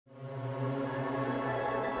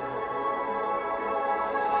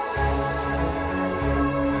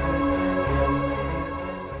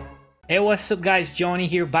Hey, what's up guys, Johnny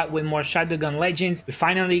here, back with more Shadowgun Legends. We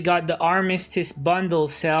finally got the Armistice bundle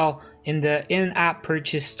sale in the in-app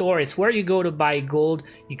purchase store. It's where you go to buy gold.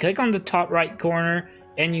 You click on the top right corner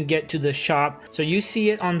and you get to the shop. So you see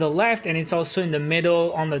it on the left and it's also in the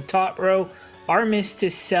middle on the top row.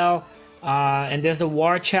 Armistice sale, and there's the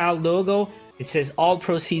War Child logo. It says all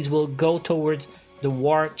proceeds will go towards the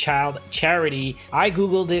War Child charity. I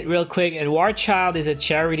googled it real quick, and War Child is a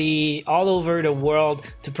charity all over the world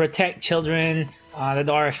to protect children that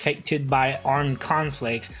are affected by armed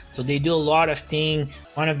conflicts. So they do a lot of things.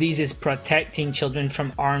 One of these is protecting children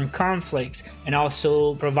from armed conflicts and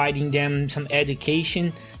also providing them some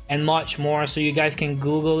education and much more. So you guys can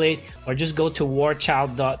Google it or just go to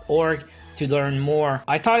warchild.org to learn more.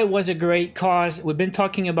 I thought it was a great cause. We've been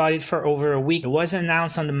talking about it for over a week. It was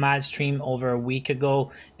announced on the Mad stream over a week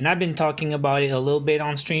ago, and I've been talking about it a little bit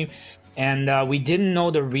on stream, and we didn't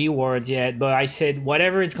know the rewards yet, but I said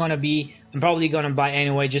whatever it's gonna be, I'm probably gonna buy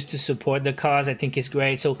anyway just to support the cause. I think it's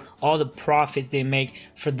great. So all the profits they make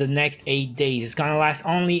for the next 8 days, it's gonna last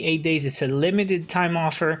only 8 days. It's a limited time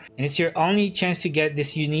offer, and it's your only chance to get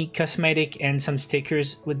this unique cosmetic and some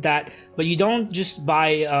stickers with that. But you don't just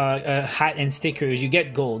buy a hat and stickers, you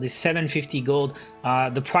get gold. It's 750 gold.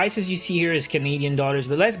 The prices you see here is Canadian dollars,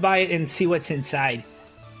 but let's buy it and see what's inside.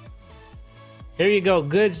 Here you go,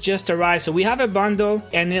 goods just arrived. So we have a bundle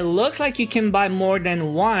and it looks like you can buy more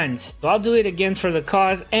than once. So I'll do it again for the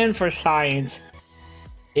cause and for science.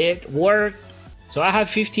 It worked. So I have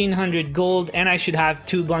 1500 gold and I should have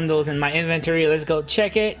 2 bundles in my inventory. Let's go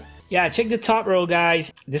check it. Yeah, check the top row,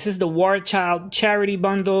 guys. This is the War Child charity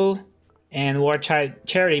bundle and War Child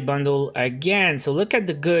charity bundle again. So look at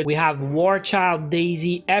the good. We have War Child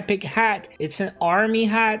Daisy epic hat. It's an army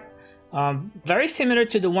hat. Very similar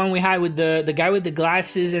to the one we had with the guy with the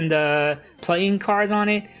glasses and the playing cards on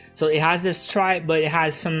it. So it has this stripe, but it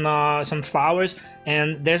has some flowers,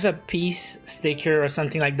 and there's a peace sticker or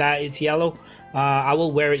something like that. It's yellow. I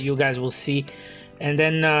will wear it, you guys will see. And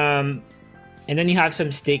then you have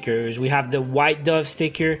some stickers. We have the white dove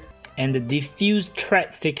sticker and the diffused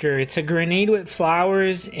threat sticker. It's a grenade with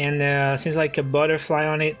flowers and seems like a butterfly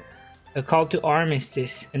on it. A call to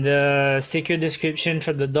armistice, and the sticker description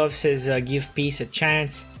for the dove says give peace a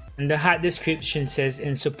chance, and the hat description says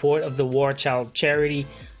in support of the War Child charity,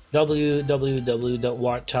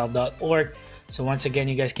 www.warchild.org. So once again,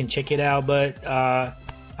 you guys can check it out, but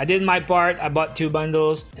I did my part. I bought 2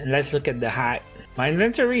 bundles, and let's look at the hat. My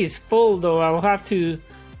inventory is full though. I'll have to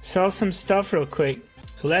sell some stuff real quick.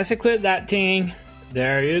 So let's equip that thing.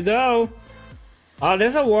 There you go. Oh,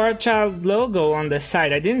 there's a War Child logo on the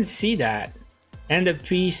side. I didn't see that. And the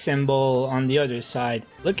peace symbol on the other side.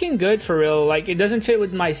 Looking good for real. Like, it doesn't fit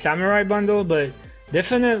with my samurai bundle, but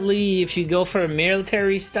definitely if you go for a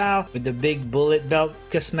military style with the big bullet belt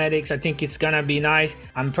cosmetics, I think it's gonna be nice.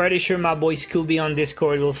 I'm pretty sure my boy Scooby on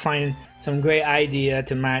Discord will find some great idea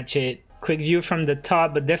to match it. Quick view from the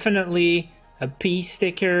top, but definitely a peace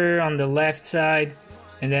sticker on the left side,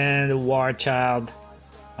 and then the War Child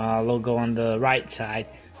logo on the right side.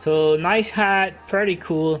 So nice hat, pretty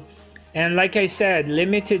cool, and like I said,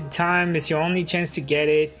 limited time. It's your only chance to get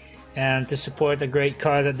it and to support a great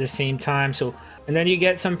cause at the same time. So, and then you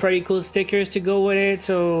get some pretty cool stickers to go with it.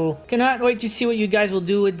 So cannot wait to see what you guys will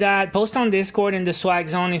do with that. Post on Discord in the swag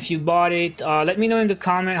zone if you bought it. Let me know in the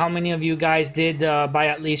comment how many of you guys did buy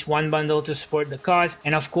at least 1 bundle to support the cause,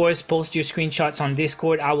 and of course post your screenshots on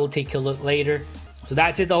Discord. I will take a look later. So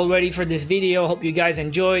that's it already for this video. Hope you guys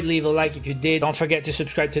enjoyed. Leave a like if you did. Don't forget to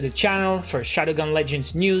subscribe to the channel for Shadowgun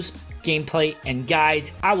Legends news, gameplay, and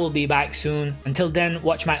guides. I will be back soon. Until then,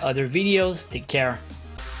 watch my other videos. Take care.